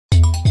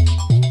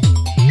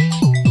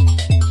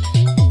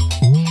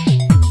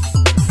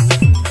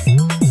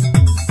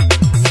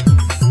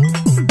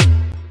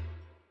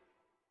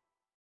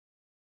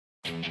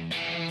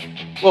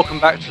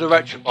Welcome back to the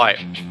Retro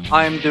Byte.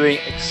 I am doing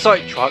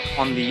Excite Truck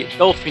on the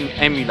Dolphin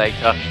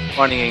emulator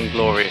running in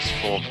glorious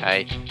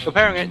 4K,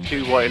 comparing it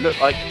to what it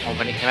looked like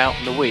when it came out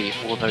on the Wii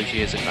all those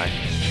years ago.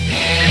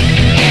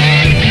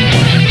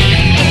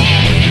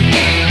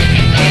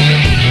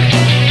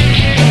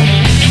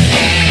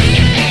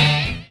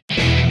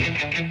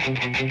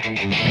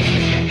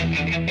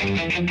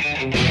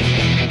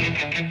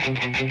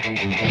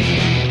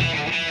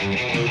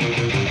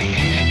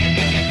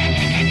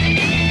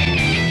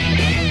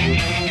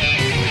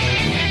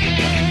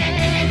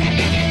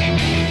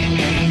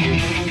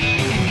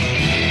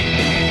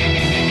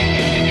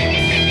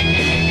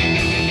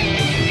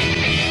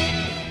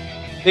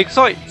 The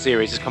Excite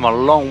series has come a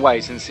long way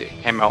since it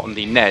came out on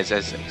the NES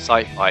as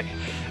Excite Byte,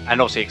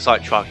 and obviously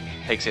Excite Truck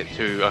takes it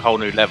to a whole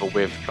new level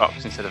with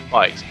trucks instead of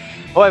bikes.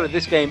 However,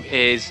 this game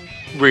is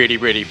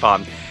really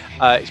fun.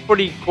 It's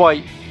probably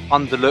quite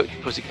underlooked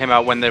because it came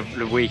out when the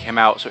Wii came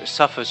out, so it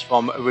suffers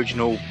from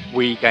original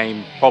Wii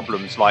game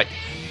problems like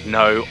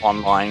no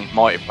online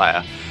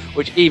multiplayer,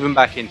 which even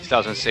back in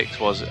 2006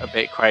 was a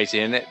bit crazy,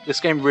 and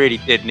this game really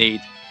did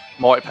need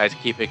multiplayer to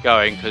keep it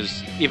going,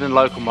 because even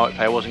local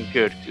multiplayer wasn't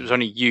good. It was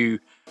only you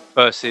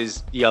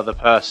versus the other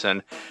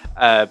person.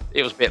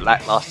 It was a bit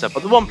lackluster,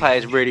 but the one player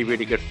is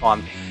really good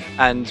fun,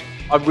 and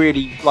I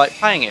really like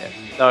playing it.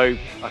 Though,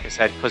 like I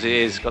said, because it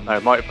is got no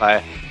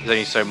multiplayer, there's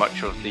only so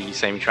much of the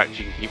same tracks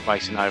you can keep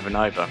racing over and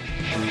over.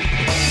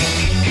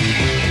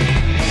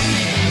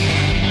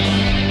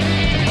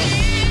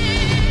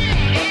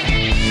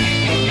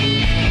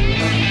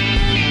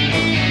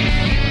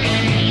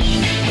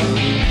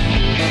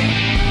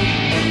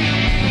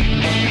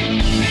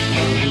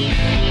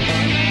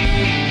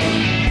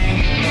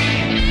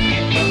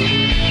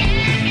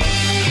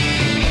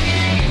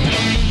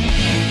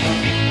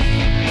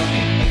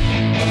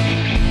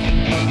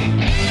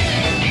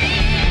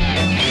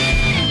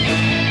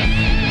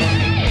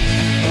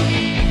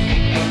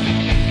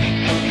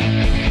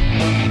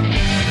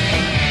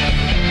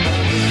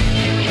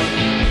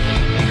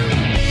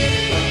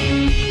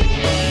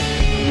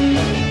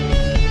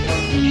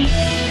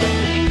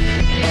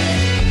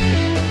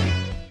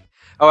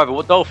 However,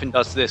 what Dolphin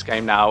does to this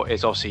game now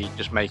is obviously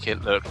just make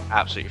it look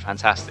absolutely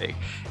fantastic.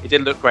 It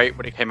did look great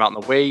when it came out on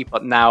the Wii,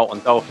 but now on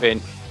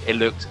Dolphin, it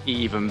looks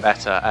even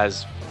better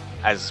as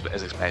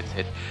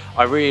expected.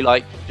 I really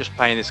like just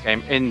playing this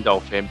game in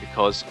Dolphin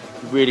because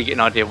you really get an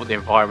idea of what the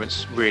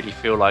environments really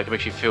feel like. It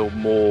makes you feel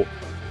more,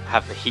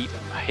 have the heat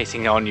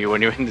hitting on you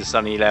when you're in the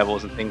sunny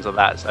levels and things like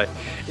that. So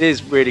it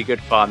is really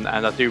good fun,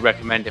 and I do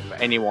recommend it for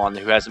anyone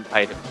who hasn't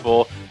played it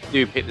before.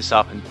 Do pick this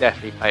up and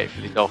definitely play it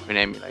for the Dolphin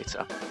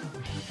emulator.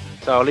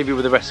 So I'll leave you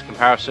with the rest of the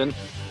comparison,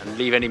 and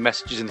leave any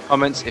messages in the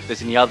comments if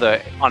there's any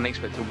other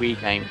unexpected Wii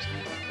games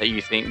that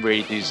you think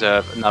really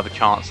deserve another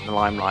chance in the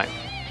limelight.